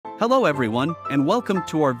Hello everyone, and welcome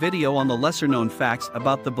to our video on the lesser-known facts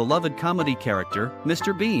about the beloved comedy character,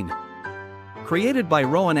 Mr. Bean. Created by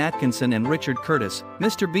Rowan Atkinson and Richard Curtis,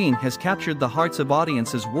 Mr. Bean has captured the hearts of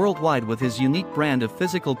audiences worldwide with his unique brand of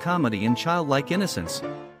physical comedy and childlike innocence.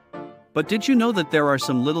 But did you know that there are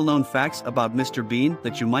some little-known facts about Mr. Bean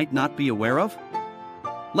that you might not be aware of?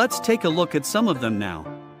 Let's take a look at some of them now.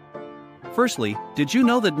 Firstly, did you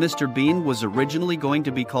know that Mr. Bean was originally going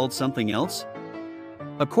to be called something else?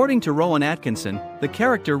 According to Rowan Atkinson, the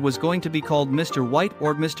character was going to be called Mr. White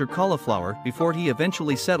or Mr. Cauliflower before he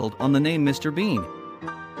eventually settled on the name Mr. Bean.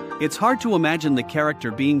 It's hard to imagine the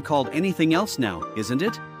character being called anything else now, isn't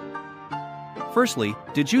it? Firstly,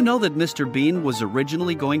 did you know that Mr. Bean was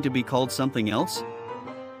originally going to be called something else?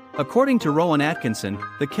 According to Rowan Atkinson,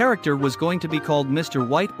 the character was going to be called Mr.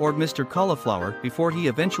 White or Mr. Cauliflower before he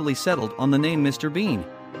eventually settled on the name Mr. Bean.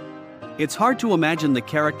 It's hard to imagine the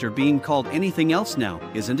character being called anything else now,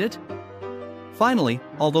 isn't it? Finally,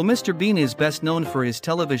 although Mr. Bean is best known for his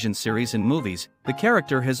television series and movies, the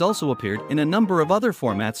character has also appeared in a number of other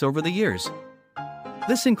formats over the years.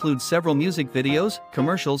 This includes several music videos,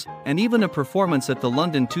 commercials, and even a performance at the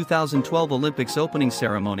London 2012 Olympics opening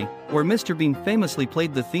ceremony, where Mr. Bean famously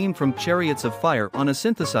played the theme from Chariots of Fire on a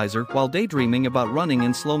synthesizer while daydreaming about running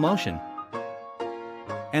in slow motion.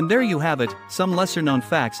 And there you have it, some lesser-known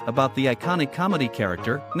facts about the iconic comedy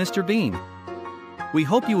character, Mr. Bean. We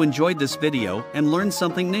hope you enjoyed this video and learned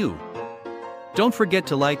something new. Don't forget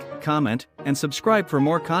to like, comment, and subscribe for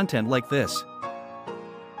more content like this.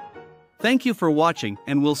 Thank you for watching,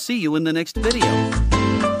 and we'll see you in the next video.